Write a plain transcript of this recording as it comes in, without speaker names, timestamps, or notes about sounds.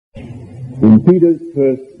In Peter's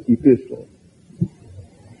first epistle,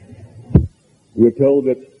 we are told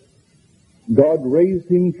that God raised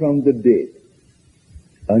him from the dead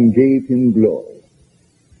and gave him glory,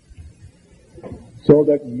 so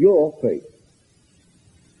that your faith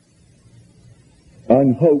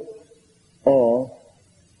and hope are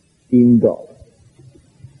in God.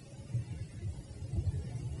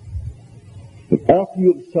 But after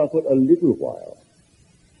you have suffered a little while,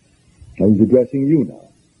 and he's addressing you now,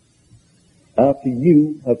 after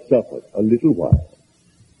you have suffered a little while,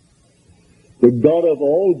 the God of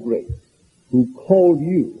all grace, who called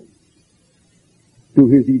you to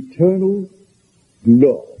his eternal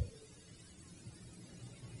glory,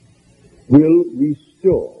 will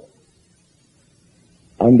restore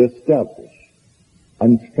and establish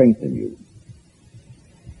and strengthen you.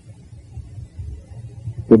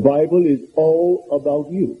 The Bible is all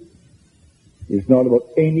about you. It's not about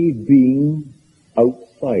any being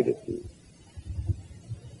outside of you.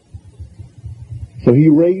 So he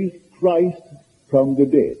raised Christ from the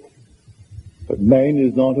dead. But man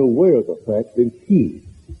is not aware of the fact that he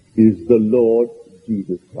is the Lord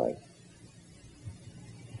Jesus Christ.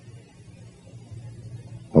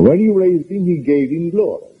 And when he raised him, he gave him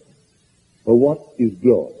glory. But what is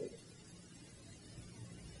glory?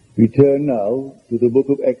 We turn now to the book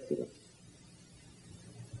of Exodus.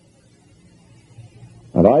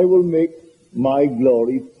 And I will make my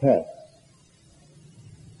glory pass.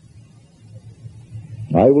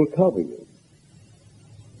 I will cover you.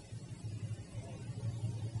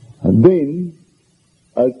 And then,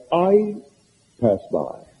 as I pass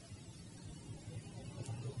by,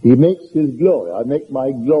 he makes his glory. I make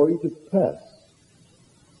my glory to pass.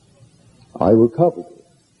 I will cover you.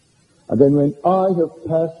 And then when I have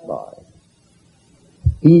passed by,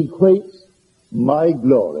 he equates my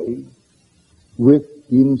glory with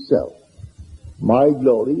himself. My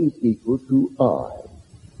glory is equal to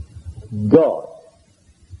I. God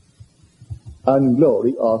and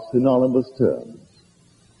glory are synonymous terms.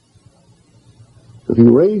 If he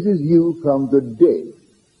raises you from the dead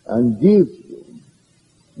and gives you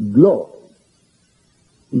glory,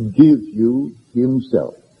 he gives you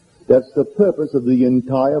himself. That's the purpose of the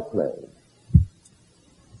entire play.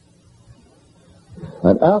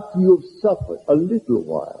 And after you've suffered a little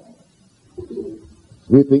while,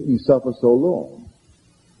 we think you suffer so long,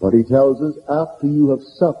 but he tells us after you have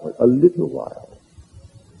suffered a little while,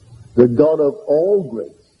 the God of all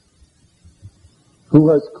grace, who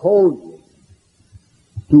has called you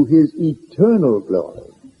to his eternal glory,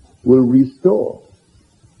 will restore,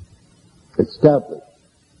 establish,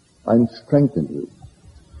 and strengthen you.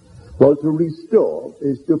 Well, to restore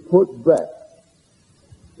is to put back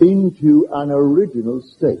into an original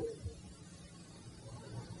state.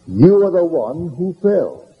 You are the one who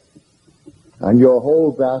fell, and your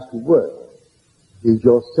whole vast world is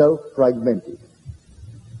yourself fragmented.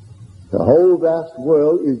 The whole vast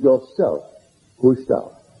world is yourself pushed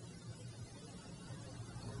out.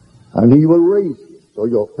 And he will raise you, so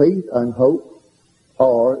your faith and hope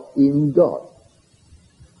are in God.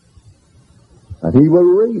 And he will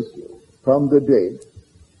raise you from the dead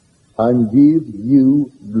and give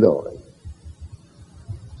you glory.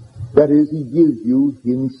 That is, he gives you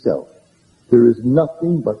himself. There is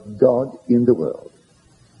nothing but God in the world.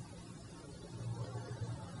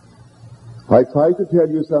 I tried to tell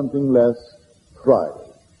you something last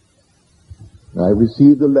Friday. I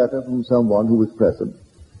received a letter from someone who was present,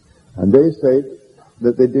 and they said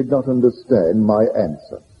that they did not understand my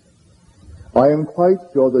answer. I am quite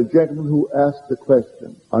sure the gentleman who asked the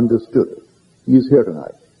question understood it. He is here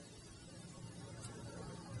tonight.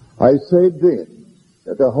 I said then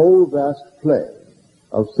that the whole vast play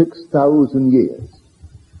of 6,000 years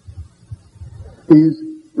is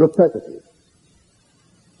repetitive.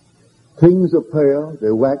 Things appear,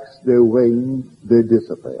 they wax, they wane, they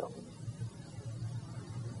disappear.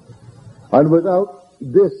 And without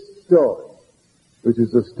this story, which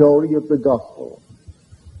is the story of the gospel,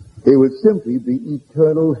 it would simply be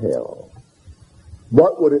eternal hell.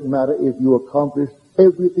 What would it matter if you accomplished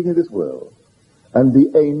everything in this world and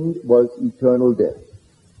the end was eternal death?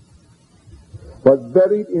 But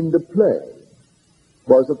buried in the play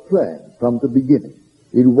was a plan from the beginning.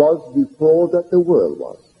 It was before that the world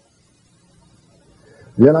was.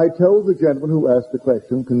 Then I told the gentleman who asked the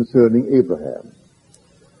question concerning Abraham,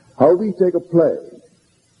 how we take a play,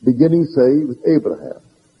 beginning, say, with Abraham,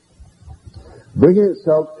 bringing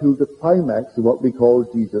itself to the climax of what we call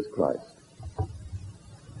Jesus Christ.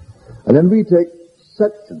 And then we take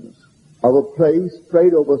sections of a play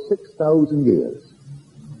spread over 6,000 years.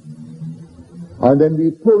 And then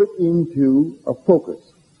we pull it into a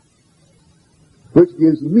focus. which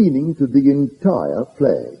gives meaning to the entire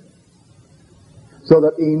play. So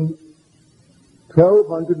that in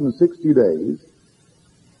 1260 days,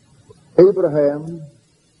 Abraham,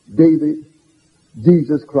 David,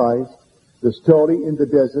 Jesus Christ, the story in the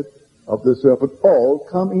desert of the serpent, all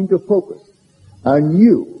come into focus. And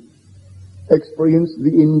you experience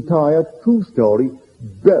the entire true story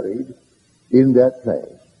buried in that play.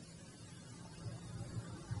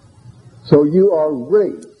 So you are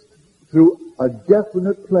raised through a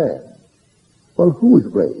definite plan. Well, who is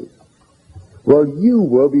raised? Well, you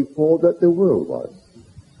were before that the world was.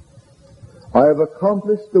 I have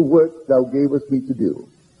accomplished the work thou gavest me to do.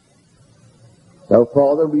 Thou,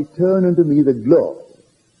 Father, return unto me the glory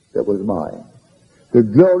that was mine, the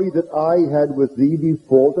glory that I had with thee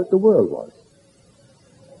before that the world was.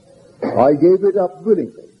 I gave it up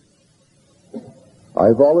willingly.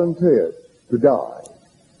 I volunteered to die,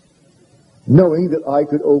 knowing that I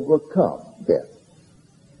could overcome death.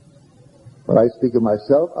 When I speak of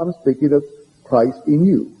myself, I'm speaking of Christ in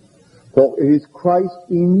you. For it is Christ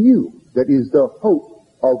in you that is the hope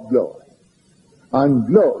of glory. And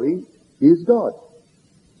glory is God.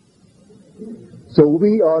 So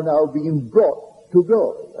we are now being brought to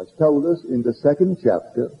glory, as told us in the 2nd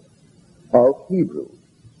chapter of Hebrews,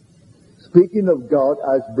 speaking of God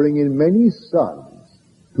as bringing many sons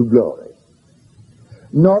to glory.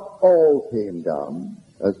 Not all came down,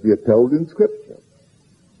 as we are told in Scripture.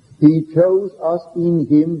 He chose us in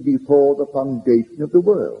him before the foundation of the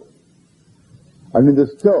world. And in the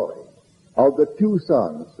story of the two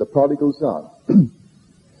sons, the prodigal son,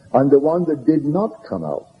 and the one that did not come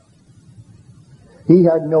out, he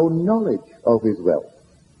had no knowledge of his wealth.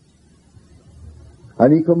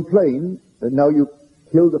 And he complained that now you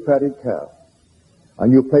killed the fatted calf,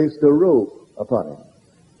 and you placed a robe upon him,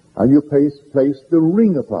 and you placed the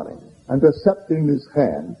ring upon him, and a scepter in his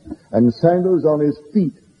hand, and sandals on his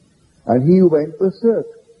feet, and he went berserk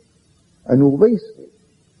and wasted.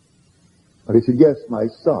 But he said, yes, my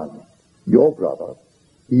son, your brother,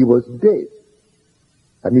 he was dead,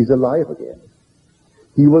 and he's alive again.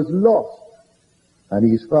 He was lost, and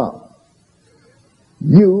he's found.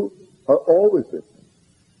 You are always with me,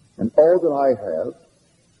 and all that I have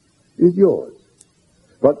is yours.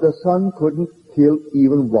 But the son couldn't kill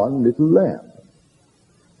even one little lamb.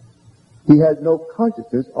 He had no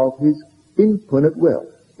consciousness of his infinite wealth.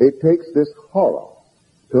 It takes this horror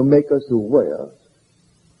to make us aware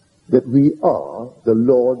that we are the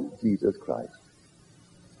Lord Jesus Christ.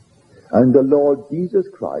 And the Lord Jesus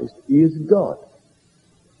Christ is God.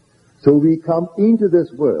 So we come into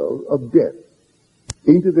this world of death,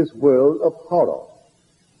 into this world of horror,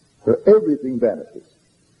 where everything vanishes.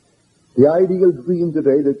 The ideal dream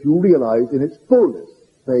today that you realize in its fullness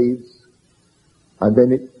fades, and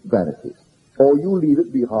then it vanishes. Or you leave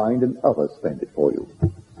it behind and others spend it for you.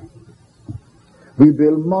 We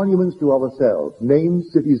build monuments to ourselves, name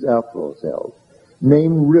cities after ourselves,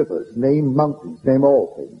 name rivers, name mountains, name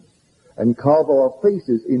all things, and carve our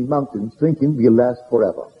faces in mountains thinking we'll last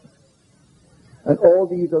forever. And all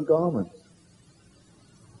these are garments.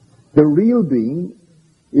 The real being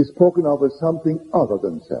is spoken of as something other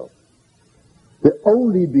than self. The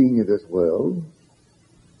only being in this world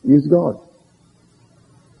is God.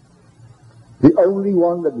 The only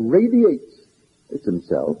one that radiates it's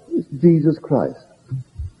himself is Jesus Christ.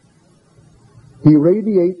 He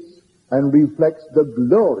radiates and reflects the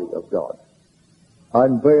glory of God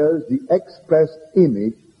and bears the express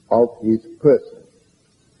image of his person.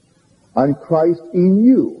 And Christ in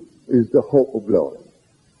you is the hope of glory.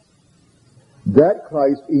 That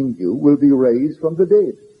Christ in you will be raised from the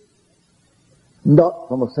dead, not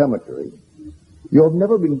from a cemetery. You have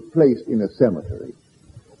never been placed in a cemetery.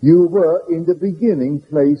 You were in the beginning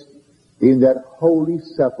placed in that holy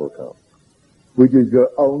sepulchre, which is your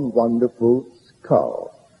own wonderful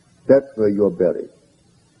skull. That's where you're buried.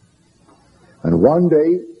 And one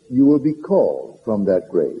day you will be called from that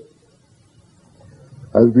grave.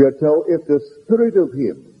 As we are told, if the Spirit of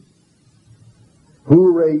him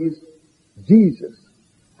who raised Jesus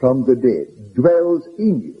from the dead dwells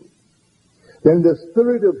in you, then the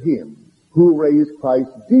Spirit of him who raised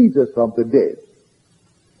Christ Jesus from the dead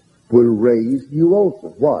will raise you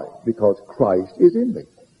also. Why? Because Christ is in me.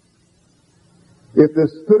 If the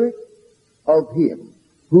Spirit of him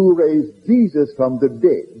who raised Jesus from the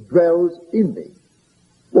dead dwells in me,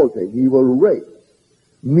 well, then he will raise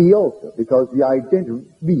me also, because the identity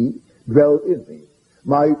me dwells in me.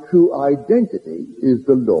 My true identity is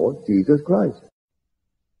the Lord Jesus Christ.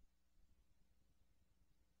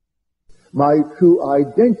 My true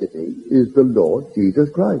identity is the Lord Jesus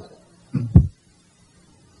Christ.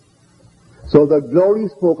 So the glory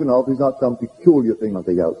spoken of is not some peculiar thing on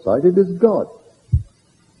the outside. It is God.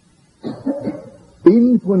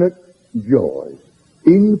 Infinite joy,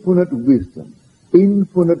 infinite wisdom,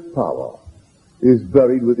 infinite power is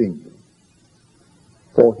buried within you.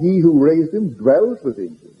 For he who raised him dwells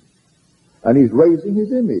within you, and he's raising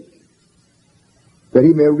his image, that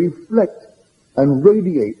he may reflect and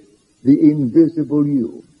radiate the invisible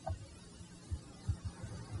you.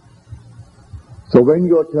 So when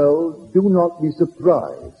you're told, do not be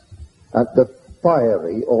surprised at the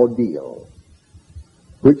fiery ordeal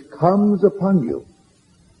which comes upon you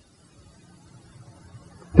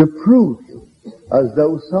to prove you as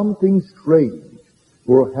though something strange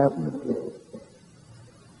were happening to you.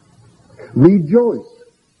 Rejoice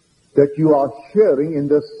that you are sharing in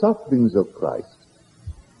the sufferings of Christ,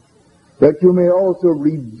 that you may also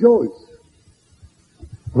rejoice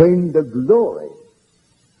when the glory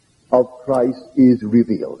of Christ is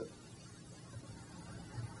revealed.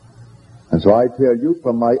 And so I tell you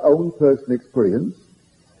from my own personal experience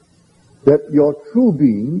that your true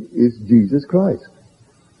being is Jesus Christ.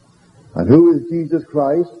 And who is Jesus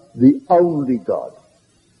Christ? The only God.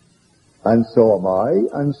 And so am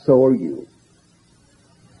I, and so are you.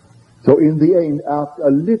 So in the end, after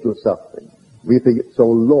a little suffering, we think it's so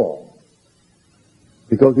long,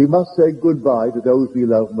 because we must say goodbye to those we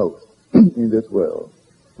love most in this world.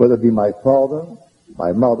 Whether it be my father,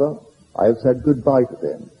 my mother, I have said goodbye to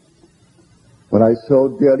them. When I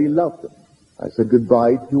so dearly loved them, I said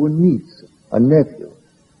goodbye to a niece, a nephew,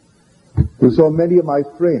 to so many of my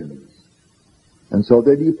friends. And so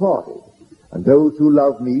they departed. And those who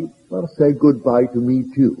love me, well, say goodbye to me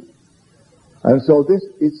too. And so this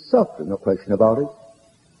is suffering, no question about it.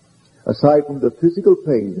 Aside from the physical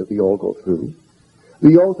pain that we all go through,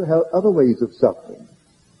 we also have other ways of suffering.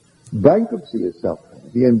 Bankruptcy is suffering.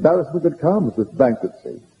 The embarrassment that comes with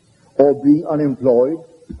bankruptcy, or being unemployed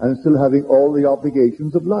and still having all the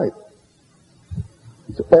obligations of life.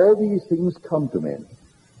 So all these things come to men,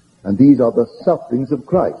 and these are the sufferings of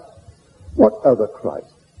Christ. What other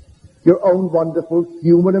Christ? Your own wonderful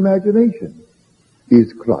human imagination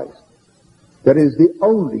is Christ. That is the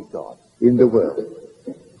only God in the world.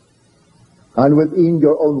 And within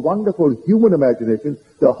your own wonderful human imagination,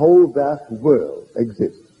 the whole vast world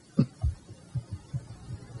exists.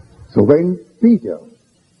 So when Peter,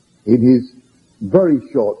 in his very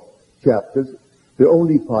short chapters, there are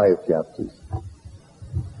only 5 chapters,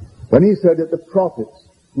 when he said that the prophets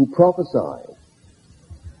who prophesied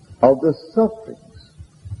of the sufferings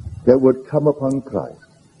that would come upon Christ,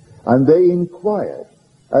 and they inquired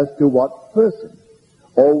as to what person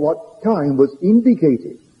or what time was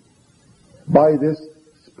indicated by this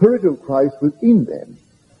Spirit of Christ within them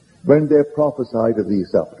when they prophesied of these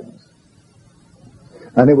sufferings.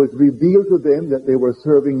 And it was revealed to them that they were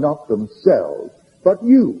serving not themselves, but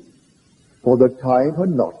you, for the time had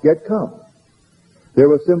not yet come. They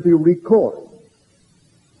were simply recording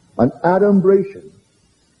an adumbration,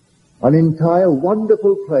 an entire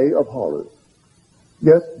wonderful play of horrors.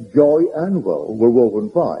 Yes, joy and woe were woven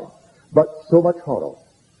fine, but so much horror.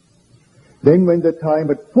 Then when the time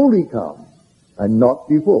had fully come, and not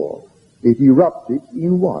before, it erupted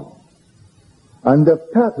in one. And the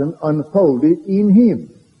pattern unfolded in him.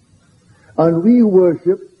 And we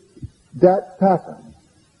worship that pattern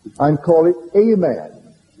and call it a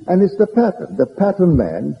man. And it's the pattern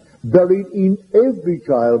man, buried in every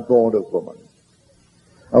child born of woman.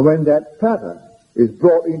 And when that pattern is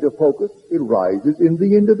brought into focus, it rises in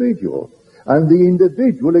the individual. And the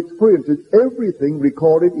individual experiences everything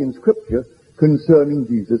recorded in Scripture concerning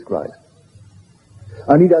Jesus Christ.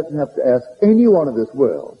 And he doesn't have to ask anyone in this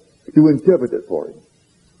world to interpret it for him.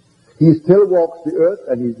 He still walks the earth,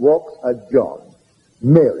 and he walks as John,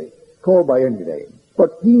 Mary, called by any name.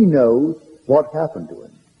 But he knows what happened to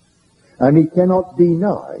him. And he cannot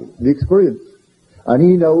deny the experience. And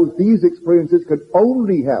he knows these experiences could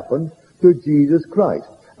only happen to Jesus Christ.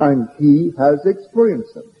 And he has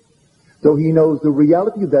experienced them. So he knows the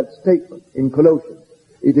reality of that statement in Colossians.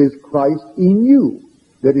 It is Christ in you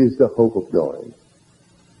that is the hope of glory.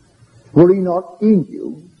 Were he not in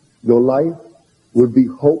you, your life would be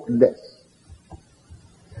hopeless.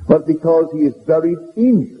 But because he is buried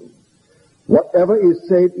in you, whatever is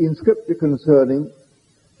said in Scripture concerning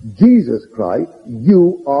Jesus Christ,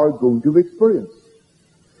 you are going to experience.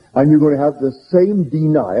 And you're going to have the same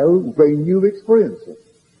denial when you experience it.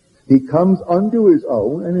 He comes unto his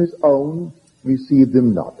own, and his own receive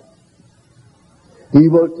him not. He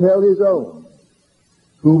will tell his own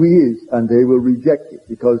who he is, and they will reject it,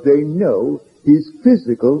 because they know his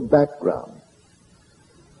physical background.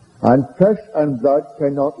 And flesh and blood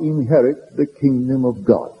cannot inherit the kingdom of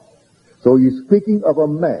God. So he's speaking of a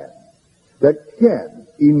man that can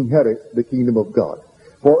inherit the kingdom of God.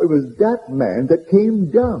 For it was that man that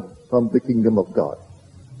came down from the kingdom of God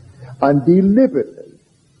and deliberately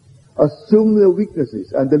assumed the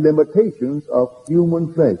weaknesses and the limitations of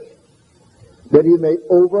human flesh, that he may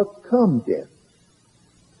overcome death.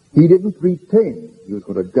 He didn't pretend he was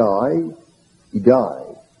going to die. He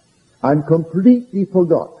died and completely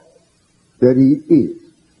forgot that he is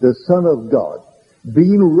the Son of God,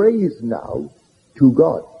 being raised now to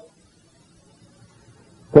God.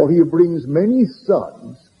 For he brings many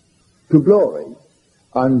sons to glory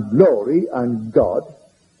and God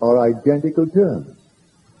are identical terms.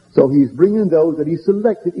 So he's bringing those that he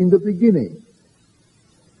selected in the beginning.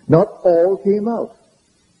 Not all came out.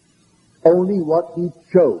 Only what he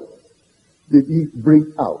chose did he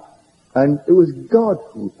bring out. And it was God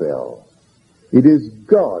who fell. It is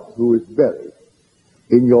God who is buried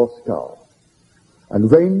in your skull.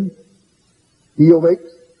 And when he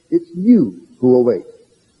awakes, it's you who awake.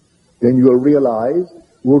 Then you'll realize,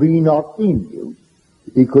 were he not in you,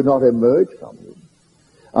 he could not emerge from you.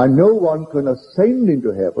 And no one can ascend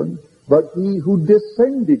into heaven but he who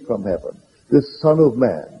descended from heaven, the Son of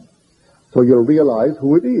Man. So you'll realize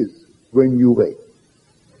who it is when you wake.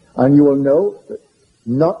 And you will know that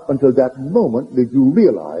not until that moment did you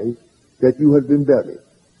realize that you had been buried.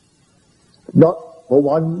 Not for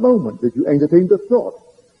one moment did you entertain the thought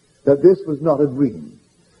that this was not a dream.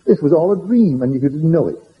 This was all a dream, and you didn't know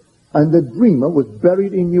it. And the dreamer was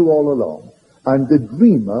buried in you all along. And the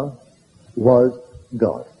dreamer was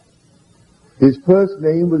God. His first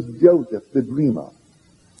name was Joseph, the dreamer.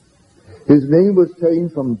 His name was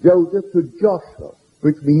changed from Joseph to Joshua,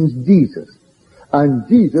 which means Jesus. And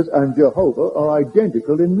Jesus and Jehovah are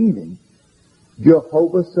identical in meaning.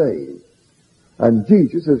 Jehovah saves. And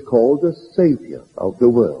Jesus is called the Savior of the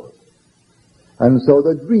world. And so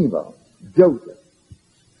the dreamer, Joseph,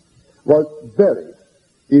 was buried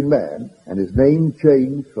in man, and his name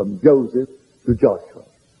changed from Joseph to Joshua,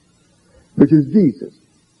 which is Jesus.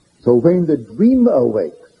 So when the dreamer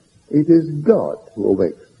awakes, it is God who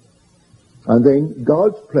awakes. And then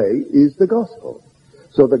God's play is the gospel.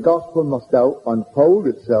 So the gospel must now unfold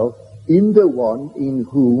itself in the one in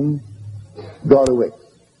whom God awakes.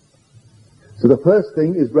 So the first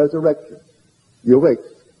thing is resurrection. He awakes.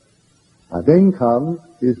 And then comes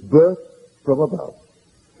his birth from above.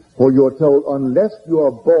 For you are told, unless you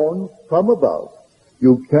are born from above,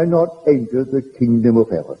 you cannot enter the kingdom of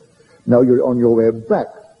heaven. Now you're on your way back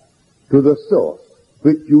to the source,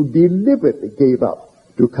 which you deliberately gave up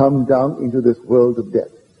to come down into this world of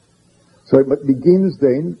death. So it begins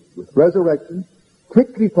then with resurrection,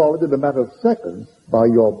 quickly followed in a matter of seconds by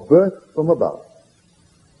your birth from above.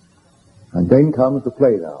 And then comes the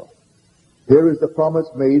play now. Here is the promise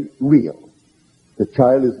made real. The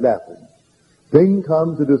child is laughing. Then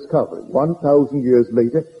comes the discovery, 1,000 years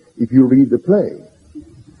later, if you read the play.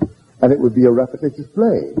 And it would be a repetitious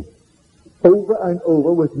play, over and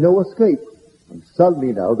over with no escape. And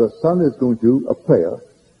suddenly now the Son is going to appear,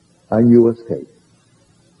 and you escape.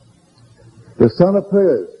 The Son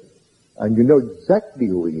appears, and you know exactly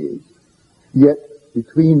who he is. Yet,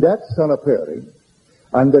 between that Son appearing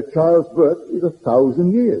and the child's birth is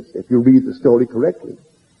 1,000 years, if you read the story correctly.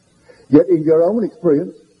 Yet, in your own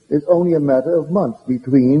experience, it's only a matter of months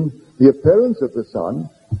between the appearance of the Son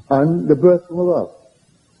and the birth from above.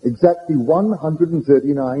 Exactly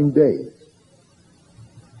 139 days.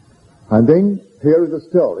 And then, here is a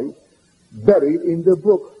story buried in the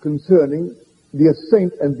book concerning the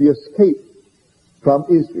ascent and the escape from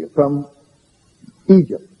Israel, from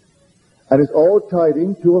Egypt. And it's all tied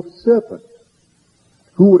into a serpent.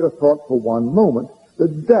 Who would have thought for one moment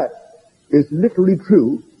that that is literally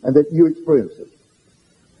true and that you experience it?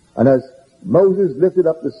 And as Moses lifted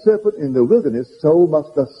up the serpent in the wilderness, so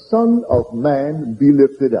must the Son of Man be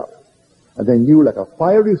lifted up. And then you, like a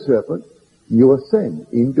fiery serpent, you ascend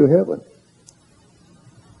into heaven.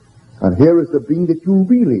 And here is the being that you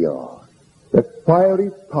really are. That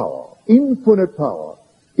fiery power, infinite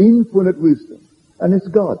wisdom. And it's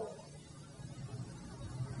God.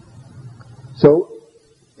 So,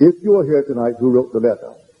 if you are here tonight who wrote the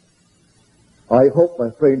letter, I hope my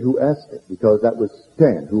friend who asked it, because that was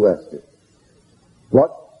Stan who asked it, what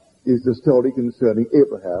is the story concerning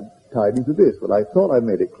Abraham tied into this? Well, I thought I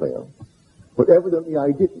made it clear, but evidently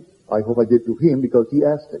I didn't. I hope I did to him because he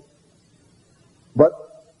asked it. But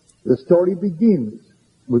the story begins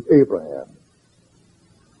with Abraham.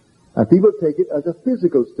 And people take it as a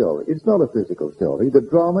physical story. It's not a physical story. The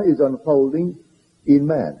drama is unfolding in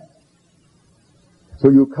man. So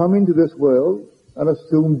you come into this world and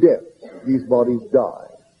assume death. These bodies die.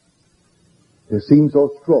 They seem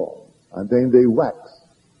so strong. and then they wax.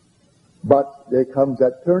 But there comes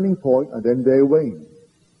that turning point, and then they wane.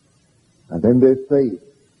 And then they fade.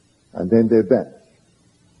 And then they vanish.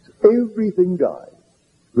 So everything dies.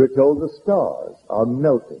 We're told the stars are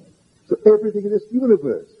melting. So everything in this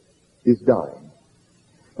universe is dying.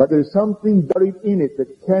 But there's something buried in it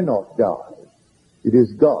that cannot die. It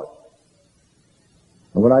is God.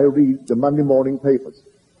 And when I read the Monday morning papers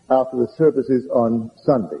after the services on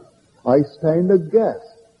Sunday, I stand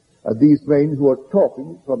aghast at these men who are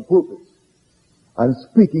talking from pulpits and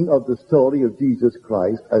speaking of the story of Jesus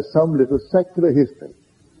Christ as some little secular history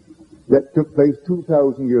that took place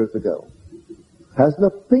 2,000 years ago. Has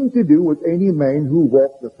nothing to do with any man who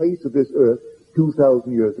walked the face of this earth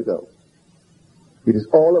 2,000 years ago. It is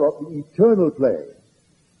all about the eternal play.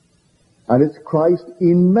 And it's Christ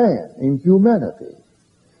in man, in humanity.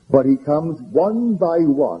 But he comes one by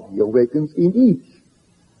one. He awakens in each.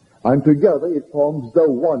 And together it forms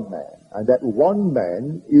the one man. And that one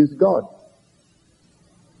man is God.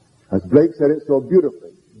 As Blake said it so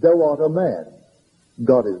beautifully, thou art a man.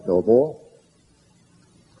 God is no more.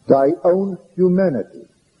 Thy own humanity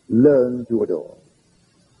learn to adore.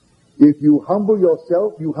 If you humble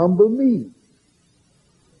yourself, you humble me.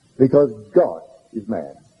 Because God is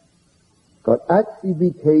man. God actually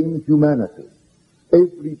became humanity.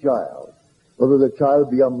 Every child, whether the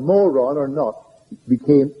child be a moron or not,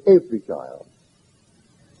 became every child.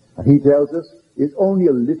 And he tells us, it's only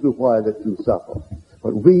a little while that you suffer.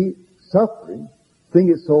 But we, suffering, think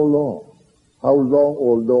it's so long. How long,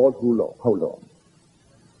 O Lord, how long?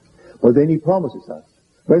 But then he promises us,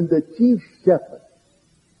 when the chief shepherd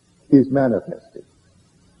is manifested,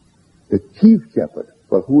 the chief shepherd,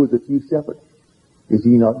 well, who is the chief shepherd? Is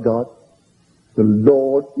he not God? The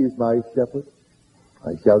Lord is my shepherd,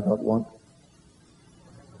 I shall not want.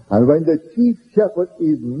 And when the chief shepherd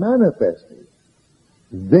is manifested,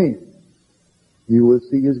 then you will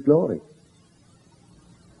see his glory.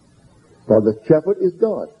 For the shepherd is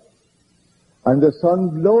God, and the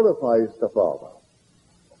Son glorifies the Father.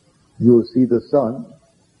 You will see the Son,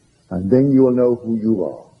 and then you will know who you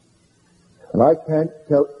are. And I can't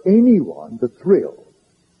tell anyone the thrill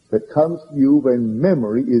that comes to you when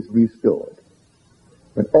memory is restored.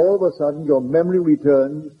 When all of a sudden your memory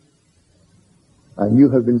returns, and you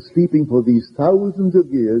have been sleeping for these thousands of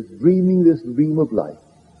years, dreaming this dream of life.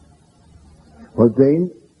 But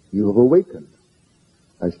then you have awakened.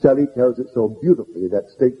 As Shelley tells it so beautifully, that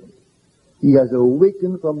statement. He has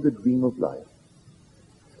awakened from the dream of life.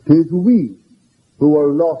 'Tis we who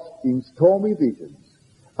are lost in stormy visions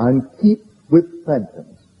and keep with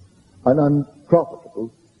phantoms an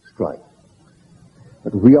unprofitable strife.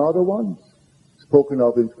 But we are the ones spoken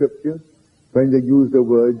of in Scripture when they use the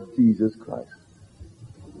word Jesus Christ.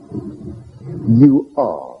 You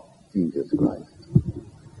are Jesus Christ,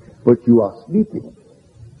 but you are sleeping.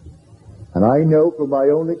 And I know from my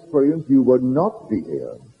own experience you would not be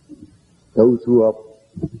here, those who are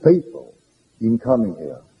faithful in coming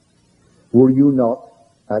here, were you not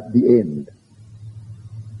at the end.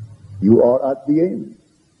 You are at the end.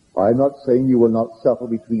 I'm not saying you will not suffer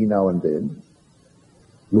between now and then.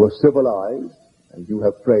 You are civilized, and you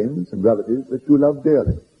have friends and relatives that you love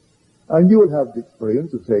dearly. And you will have the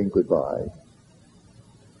experience of saying goodbye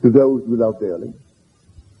to those you love dearly.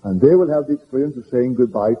 And they will have the experience of saying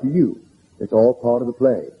goodbye to you. It's all part of the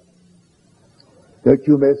play. That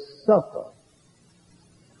you may suffer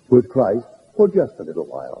with Christ for just a little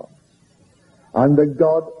while. And the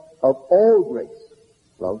God of all grace,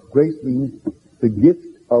 well, grace means the gift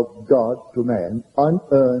of God to man,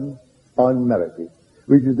 unearned, unmerited,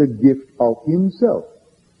 which is the gift of himself.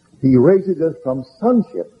 He raises us from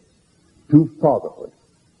sonship to fatherhood.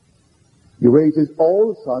 He raises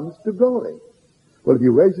all sons to glory. Well, if he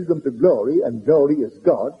raises them to glory, and glory is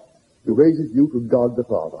God, he raises you to God the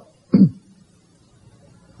Father.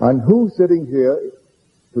 And who's sitting here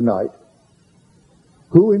tonight,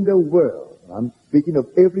 who in the world, I'm speaking of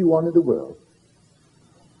everyone in the world,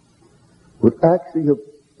 would actually have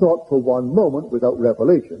thought for one moment without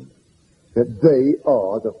revelation that they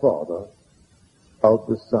are the father of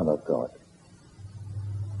the Son of God?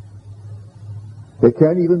 They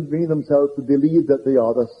can't even bring themselves to believe that they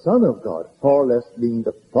are the Son of God, far less being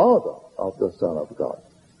the Father of the Son of God.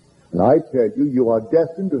 And I tell you, you are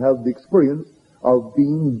destined to have the experience of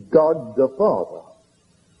being God the Father,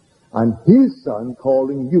 and his Son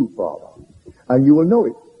calling you Father. And you will know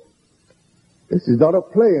it. This is not a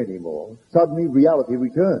play anymore. Suddenly reality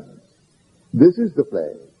returns. This is the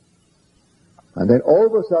play. And then all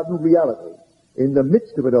of a sudden reality, in the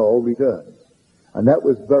midst of it all, returns. And that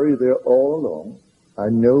was buried there all along,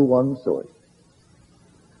 and no one saw it.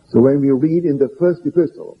 So when we read in the first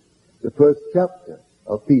epistle, the first chapter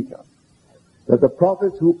of Peter, that the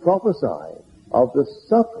prophets who prophesied of the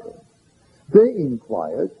suffering, they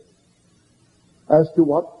inquired as to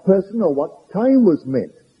what person or what time was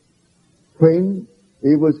meant when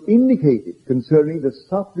it was indicated concerning the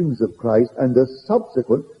sufferings of Christ and the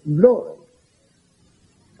subsequent glory.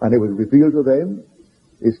 And it was revealed to them,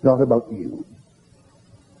 it's not about you,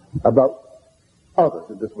 about others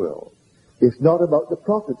in this world. It's not about the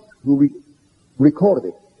prophets who recorded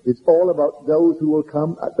it. It's all about those who will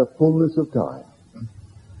come at the fullness of time.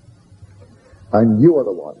 And you are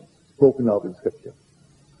the one spoken of in Scripture.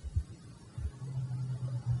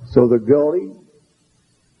 So the glory,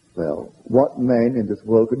 well, what man in this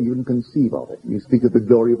world could even conceive of it? You speak of the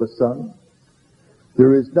glory of a sun.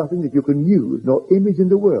 There is nothing that you can use, no image in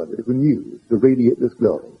the world that you can use to radiate this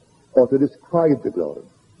glory or to describe the glory.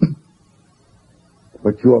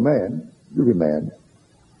 But you're a man, you're a man.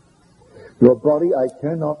 Your body I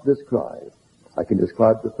cannot describe. I can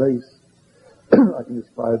describe the face, I can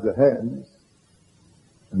describe the hands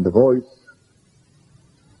and the voice,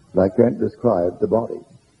 but I can't describe the body.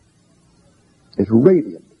 It's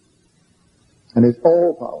radiant, and it's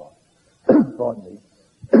all power, pardon me,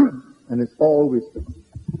 and it's all wisdom,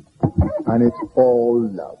 and it's all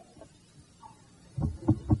love.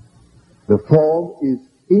 The form is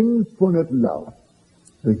infinite love.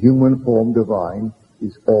 The human form divine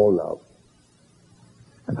is all love.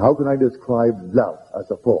 And how can I describe love as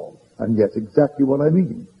a form? And yes, exactly what I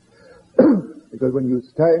mean. Because when you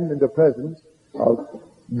stand in the presence of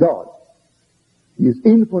God, He is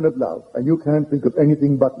infinite love, and you can't think of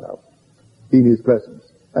anything but love in His presence,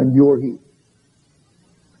 and you're He.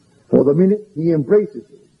 For the minute He embraces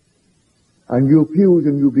you, and you fuse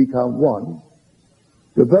and you become one,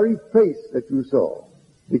 the very face that you saw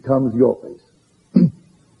becomes your face.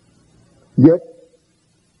 Yet,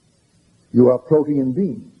 you are protean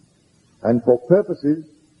beings, and for purposes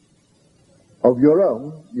of your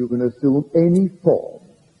own, you can assume any form,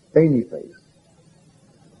 any face.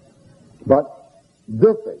 But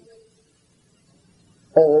the face,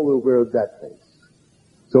 all will wear that face.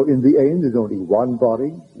 So in the end, there's only one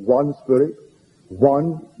body, one spirit,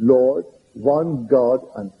 one Lord, one God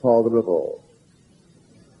and Father of all.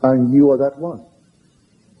 And you are that one.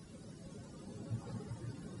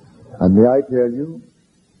 And may I tell you,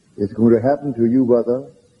 it's going to happen to you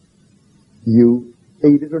whether you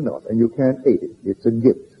ate it or not. And you can't eat it. It's a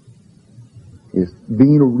gift. It's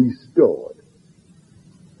being restored.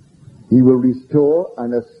 He will restore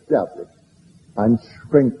and establish and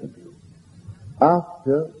strengthen you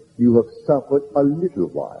after you have suffered a little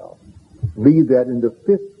while. Read that in the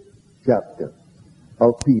 5th chapter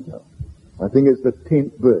of Peter. I think it's the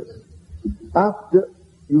 10th verse. After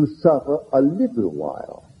you suffer a little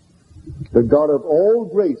while, the God of all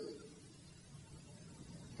grace,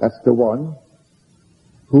 that's the one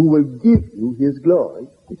who will give you His glory,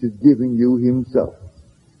 which is giving you Himself.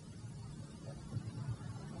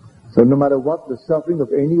 So no matter what the suffering of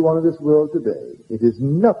anyone in this world today, it is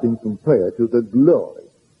nothing compared to the glory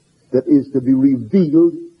that is to be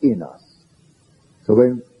revealed in us. So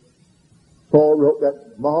when Paul wrote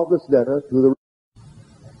that marvelous letter to the...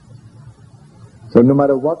 So no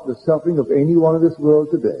matter what the suffering of anyone in this world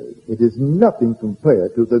today, it is nothing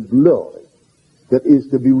compared to the glory that is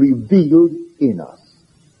to be revealed in us.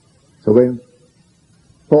 So when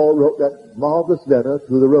Paul wrote that marvelous letter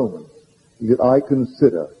to the Romans, he said, I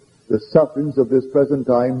consider the sufferings of this present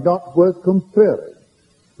time not worth comparing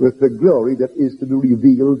with the glory that is to be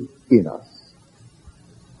revealed in us.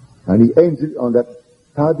 And he ends it on that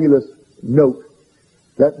fabulous note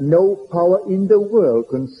that no power in the world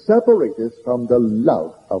can separate us from the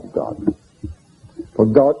love of God. For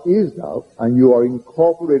God is love, and you are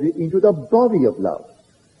incorporated into the body of love.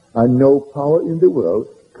 And no power in the world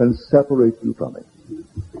can separate you from it.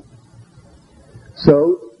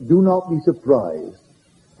 So, do not be surprised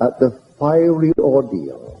at the fiery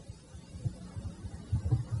ordeal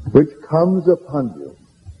which comes upon you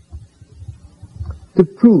to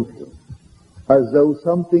prove you as though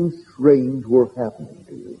something strange were happening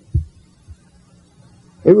to you.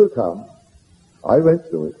 It will come. I went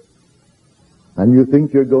through it. And you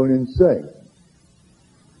think you're going insane.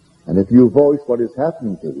 And if you voice what is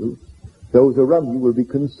happening to you, those around you will be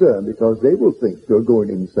concerned because they will think you're going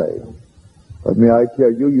insane. But may I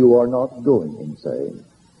tell you, you are not going insane.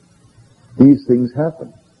 These things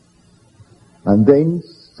happen. And then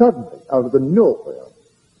suddenly, out of the nowhere,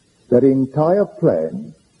 that entire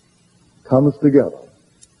plan comes together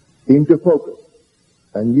into focus.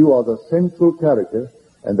 And you are the central character,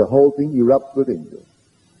 and the whole thing erupts within you.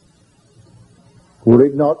 Were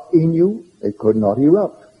it not in you, it could not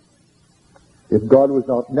erupt. If God was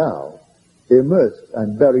not now immersed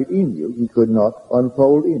and buried in you, he could not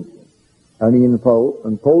unfold in you. And he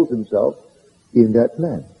unfolds himself in that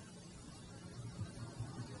plan.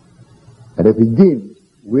 And it begins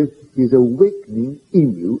with his awakening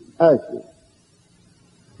in you as you.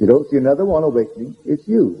 You don't see another one awakening, it's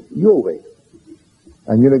you. You're awake.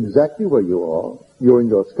 And you know exactly where you are. You're in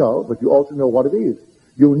your skull, but you also know what it is.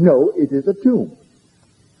 You know it is a tomb.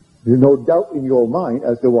 There's no doubt in your mind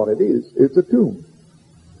as to what it is. It's a tomb.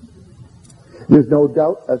 There's no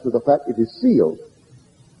doubt as to the fact it is sealed.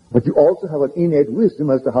 But you also have an innate wisdom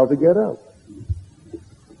as to how to get out.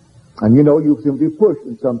 And you know you simply push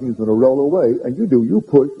and something's going to roll away. And you do. You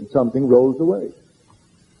push and something rolls away.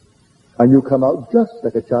 And you come out just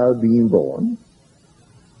like a child being born.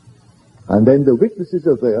 And then the witnesses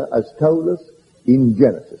are there as told us in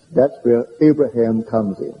Genesis. That's where Abraham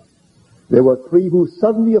comes in. There were three who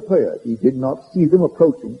suddenly appeared. He did not see them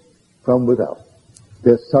approaching from without.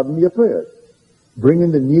 They suddenly appeared,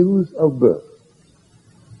 bringing the news of birth.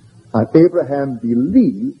 And Abraham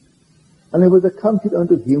believed, and it was accounted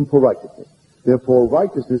unto him for righteousness. Therefore,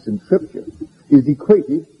 righteousness in Scripture is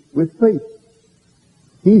equated with faith.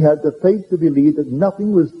 He had the faith to believe that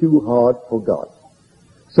nothing was too hard for God.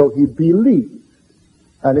 So he believed,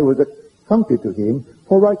 and it was accounted to him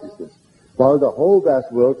for righteousness. While the whole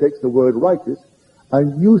vast world takes the word righteous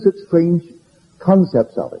and uses strange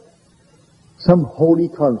concepts of it. Some holy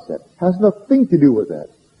concept. Has nothing to do with that.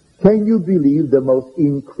 Can you believe the most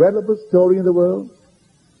incredible story in the world?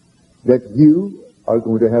 That you are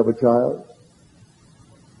going to have a child?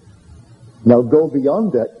 Now go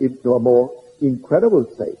beyond that into a more incredible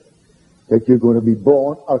state. That you're going to be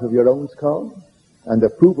born out of your own skull, and the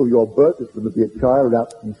proof of your birth is going to be a child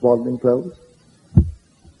wrapped in swaddling clothes.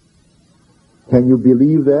 Can you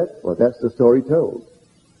believe that? Well, that's the story told.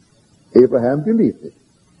 Abraham believed it.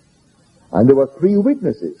 And there were three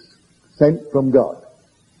witnesses sent from God.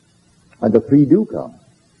 And the three do come.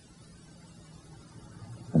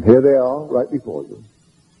 And here they are right before you.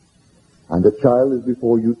 And the child is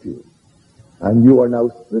before you too. And you are now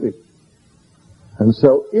spirit. And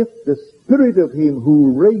so if the spirit of him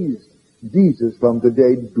who raised Jesus from the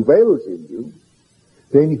dead dwells in you,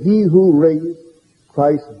 then he who raised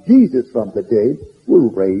Christ Jesus from the dead will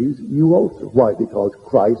raise you also. Why? Because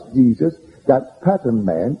Christ Jesus, that pattern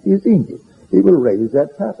man, is in you. He will raise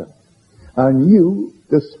that pattern. And you,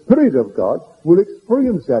 the Spirit of God, will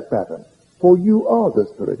experience that pattern. For you are the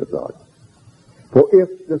Spirit of God. For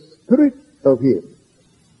if the Spirit of him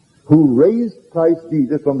who raised Christ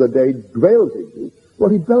Jesus from the dead dwells in you, well,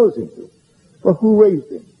 he dwells in you. But who raised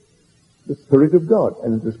him? The Spirit of God.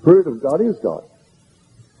 And the Spirit of God is God.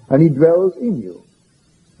 And he dwells in you.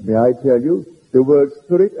 May I tell you, the word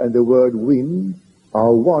spirit and the word wind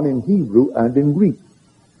are one in Hebrew and in Greek.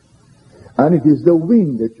 And it is the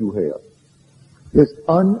wind that you hear. This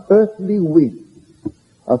unearthly wind,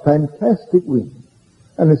 a fantastic wind.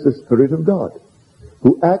 And it's the Spirit of God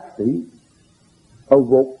who actually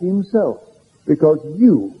awoke himself because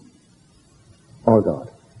you are God.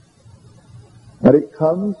 And it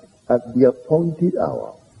comes at the appointed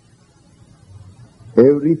hour.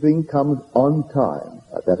 Everything comes on time.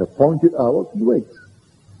 At that appointed hour, he waits.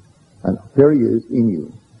 And here he is in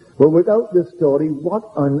you. Well, without this story, what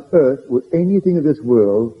on earth would anything in this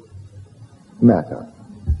world matter?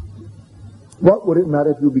 What would it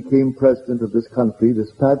matter if you became president of this country,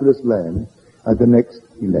 this fabulous land, at the next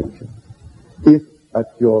election? If at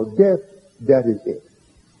your death, that is it.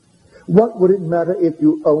 What would it matter if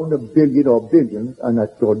you owned $1 billion or billions, and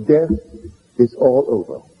at your death, it's all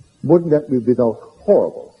over? Wouldn't that be the most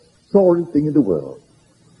horrible, sorry thing in the world?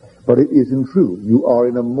 But it isn't true. You are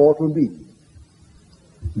an immortal being.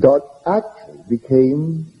 God actually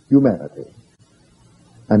became humanity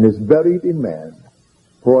and is buried in man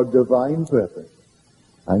for a divine purpose.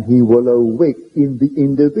 And he will awake in the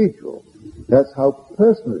individual. That's how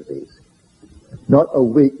personal it is. Not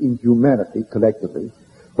awake in humanity collectively,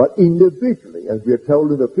 but individually, as we are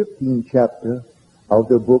told in the 15th chapter of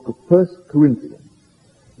the book of 1 Corinthians.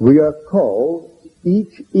 We are called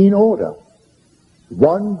each in order.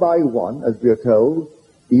 One by one, as we are told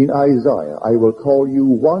in Isaiah, I will call you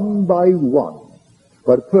one by one.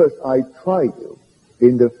 But first I tried you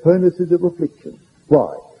in the furnaces of affliction.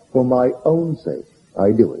 Why? For my own sake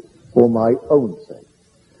I do it. For my own sake.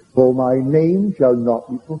 For my name shall not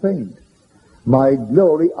be profaned. My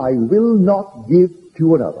glory I will not give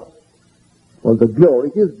to another. Well, the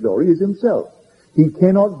glory, his glory is himself. He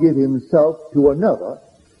cannot give himself to another.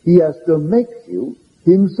 He has to make you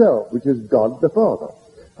himself, which is God the Father.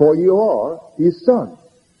 For you are his son.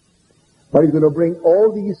 But he's going to bring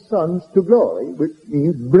all these sons to glory, which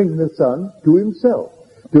means bring the Son to himself,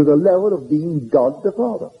 to the level of being God the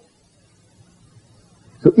Father.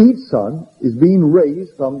 So each son is being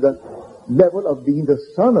raised from the level of being the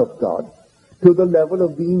Son of God to the level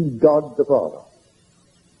of being God the Father.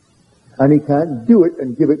 And he can't do it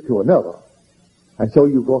and give it to another. And so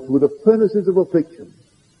you go through the furnaces of affliction,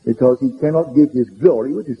 because he cannot give his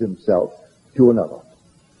glory, which is himself, to another.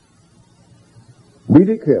 Read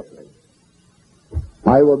it carefully.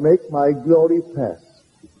 I will make my glory pass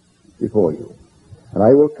before you, and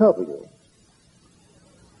I will cover you.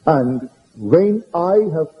 And when I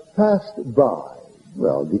have passed by,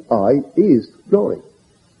 well, the I is glory.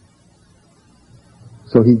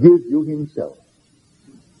 So he gives you himself.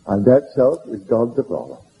 And that self is God the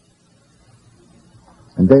Father.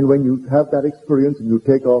 And then when you have that experience and you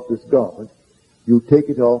take off this garment, you take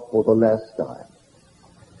it off for the last time.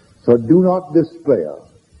 So do not despair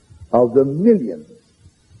of the millions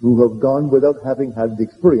who have gone without having had the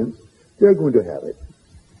experience. They're going to have it.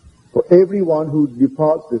 For everyone who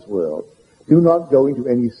departs this world, do not go into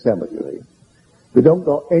any cemetery. They don't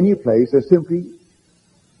go any place. They simply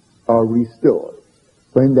are restored.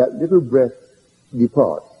 When that little breath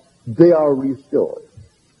departs, they are restored.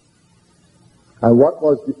 And what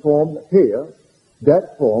was deformed here,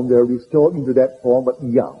 that form, they're restored into that form, but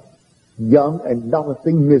young. Young and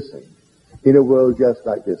nothing missing in a world just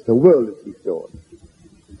like this. The world is restored.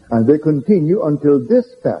 And they continue until this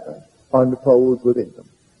pattern unfolds within them.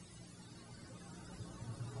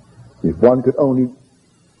 If one could only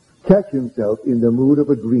catch himself in the mood of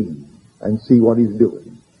a dream and see what he's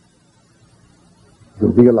doing, he'll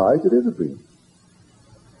realize it is a dream.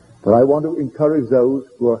 But I want to encourage those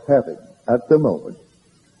who are having, at the moment,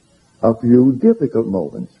 a few difficult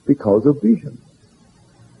moments because of vision.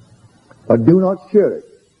 But do not share it.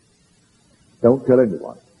 Don't tell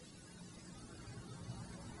anyone.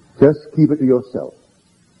 Just keep it to yourself.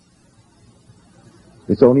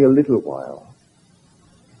 It's only a little while.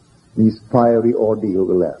 These fiery ordeals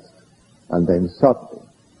will last. And then suddenly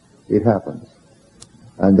it happens.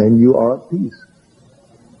 And then you are at peace.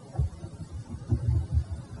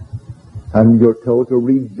 And you're told to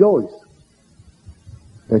rejoice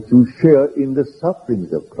that you share in the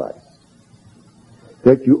sufferings of Christ.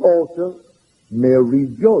 That you also may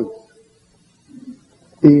rejoice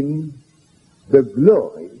in the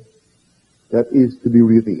glory that is to be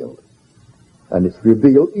revealed. And it's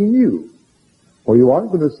revealed in you. For you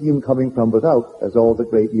aren't going to see him coming from without, as all the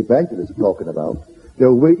great evangelists are talking about.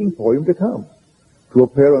 They're waiting for him to come, to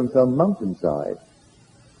appear on some mountainside.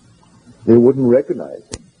 They wouldn't recognize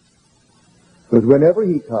him. But whenever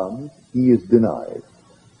he comes, he is denied.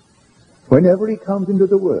 Whenever he comes into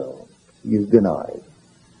the world, he is denied.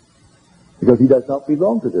 Because he does not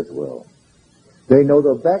belong to this world. They know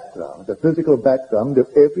the background, the physical background of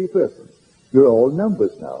every person. You're all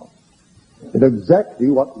numbers now. And exactly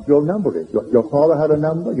what your number is. Your father had a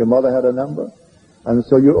number, your mother had a number, and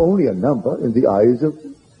so you're only a number in the eyes of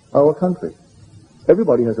our country.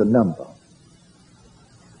 Everybody has a number.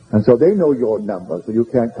 And so they know your number, so you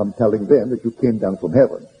can't come telling them that you came down from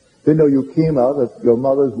heaven. They know you came out of your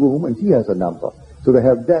mother's womb, and she has a number. So they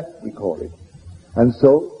have that recorded. And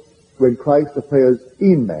so, when Christ appears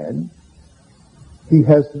in man, he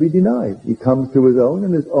has to be denied. He comes to his own,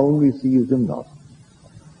 and his own receives him not.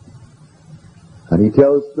 And he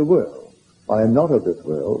tells the world, I am not of this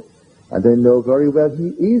world. And they know very well he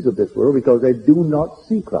is of this world because they do not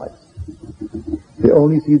see Christ. They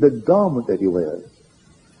only see the garment that he wears.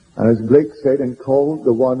 And as Blake said, and called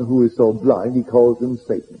the one who is so blind, he calls him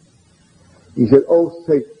Satan. He said, O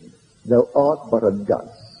Satan, thou art but a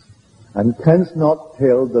dust, and canst not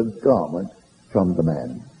tell the garment from the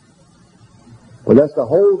man. Well, that's the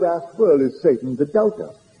whole vast world is Satan, the doubter,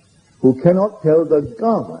 who cannot tell the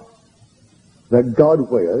garment that God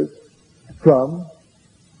wears from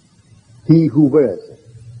he who wears it.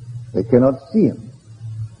 They cannot see him.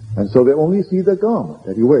 And so they only see the garment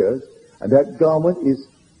that he wears, and that garment is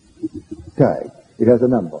tagged. It has a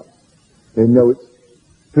number. They know its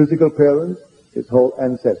physical parents, its whole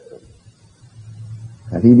ancestry.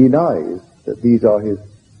 And he denies that these are his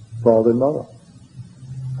father and mother.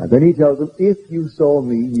 And then he tells them, if you saw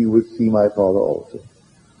me, you would see my Father also.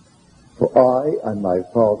 For I and my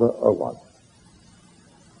Father are one.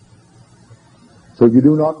 So you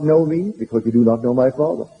do not know me because you do not know my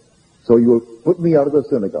Father. So you will put me out of the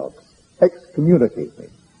synagogues, excommunicate me.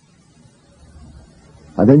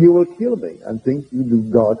 And then you will kill me and think you do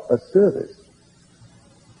God a service.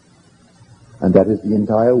 And that is the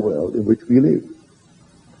entire world in which we live.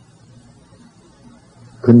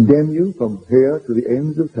 Condemn you from here to the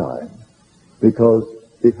ends of time because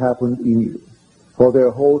it happened in you. For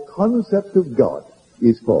their whole concept of God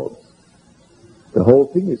is false. The whole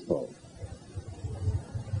thing is false.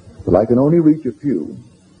 Well, I can only reach a few,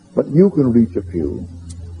 but you can reach a few,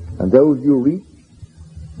 and those you reach,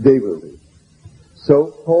 they will reach.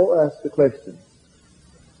 So Paul asked the question,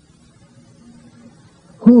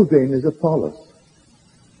 who then is Apollos?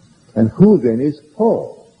 And who then is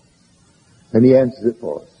Paul? And he answers it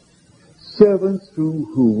for us. Servants through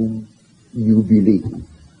whom you believe,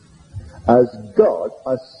 as God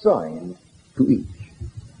assigned to each.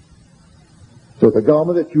 So the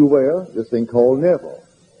garment that you wear, this thing called Neville,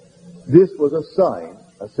 this was assigned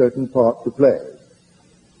a certain part to play.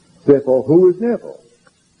 Therefore, who is Neville?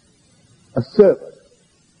 A servant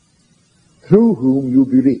through whom you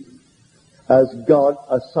believe, as God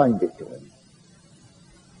assigned it to him.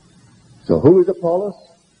 So who is Apollos?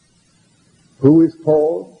 Who is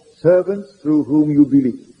Paul? Servants through whom you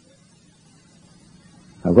believe.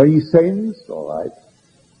 And when he sends, all right,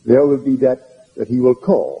 there will be that he will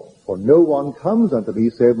call. For no one comes unto me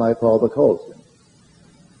save my Father calls him.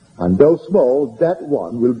 And though small, that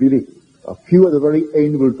one will believe. A few at the very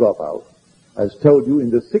end will drop out, as told you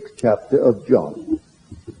in the 6th chapter of John.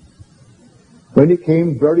 When it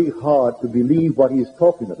came very hard to believe what he's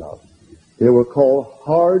talking about, they were called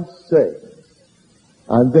hard sayings.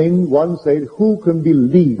 And then one said, who can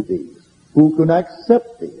believe these? Who can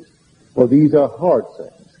accept these? For these are hard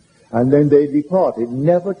sayings. And then they departed,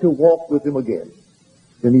 never to walk with him again.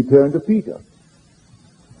 Then he turned to Peter.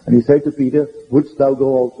 And he said to Peter, wouldst thou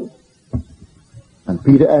go also? And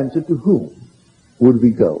Peter answered, to whom would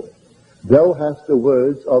we go? Thou hast the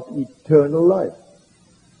words of eternal life.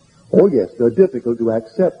 Oh yes, they're difficult to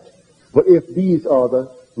accept. But if these are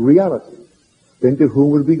the realities, then to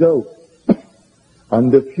whom will we go? And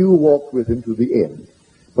the few walked with him to the end.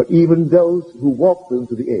 But even those who walked with him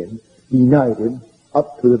to the end denied him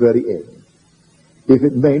up to the very end, if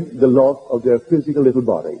it meant the loss of their physical little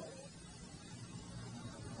body.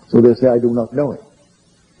 So they say, I do not know him.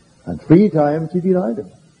 And 3 times he denied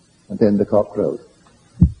him. And then the cock crowed.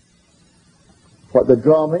 But the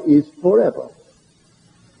drama is forever.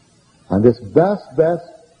 And this vast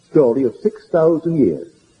story of 6,000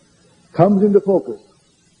 years comes into focus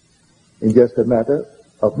in just a matter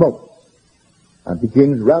of moments and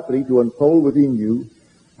begins rapidly to unfold within you,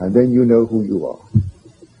 and then you know who you are.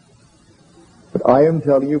 But I am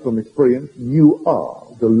telling you from experience, you are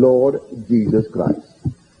the Lord Jesus Christ.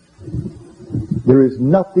 There is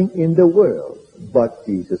nothing in the world but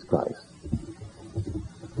Jesus Christ.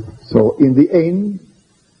 So in the end,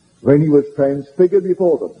 when he was transfigured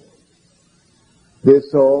before them, they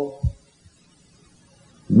saw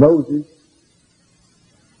Moses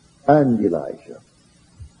and Elijah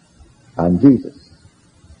and Jesus.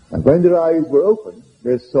 And when their eyes were opened,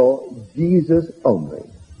 they saw Jesus only.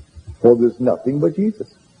 For there's nothing but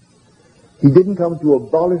Jesus. He didn't come to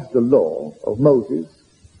abolish the law of Moses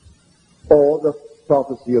or the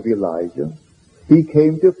prophecy of Elijah. He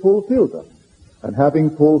came to fulfill them. And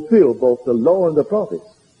having fulfilled both the law and the prophets,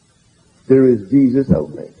 there is Jesus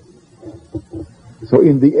only. So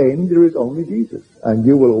in the end, there is only Jesus. And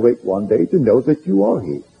you will awake one day to know that you are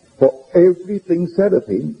he. For everything said of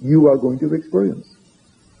him, you are going to experience.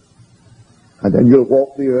 And then you'll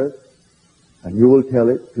walk the earth, and you will tell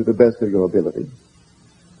it to the best of your ability.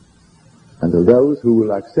 And to those who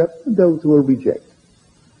will accept and those who will reject.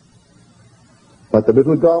 But the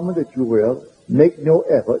little garment that you wear, make no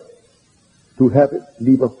effort to have it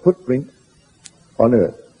leave a footprint on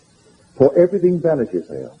earth. For everything vanishes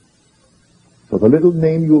there. So the little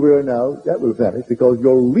name you wear now, that will vanish because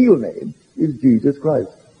your real name is Jesus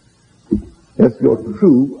Christ. That's your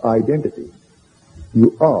true identity.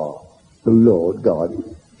 You are the Lord God,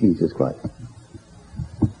 Jesus Christ.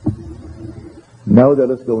 Now let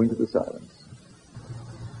us go into the silence.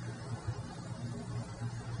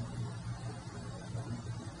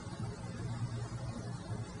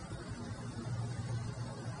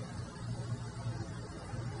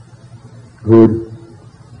 Good.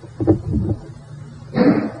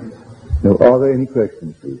 Now, are there any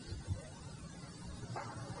questions, please?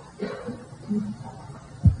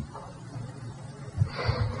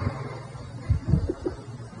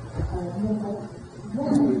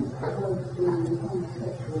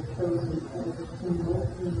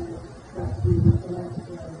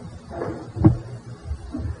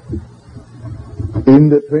 In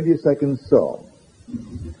the 22nd Psalm,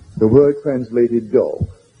 the word translated dog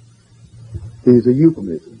is a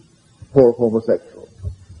euphemism for homosexual.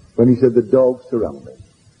 When he said, the dogs surround me.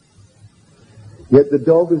 Yet the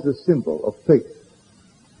dog is a symbol of faith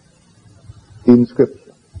in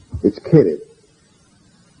Scripture. It's carried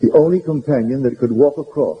The only companion that could walk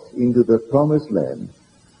across into the promised land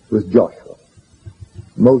was Joshua.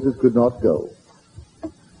 Moses could not go.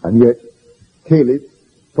 And yet Caleb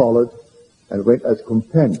followed and went as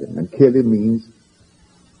companion. And Caleb means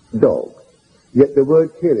dog. Yet the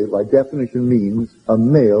word Caleb by definition means a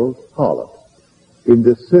male harlot in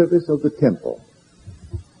the service of the temple.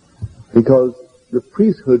 Because the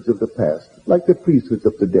priesthoods of the past, like the priesthoods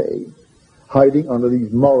of today, hiding under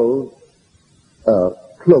these moral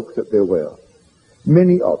cloaks that they wear,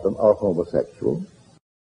 many of them are homosexual.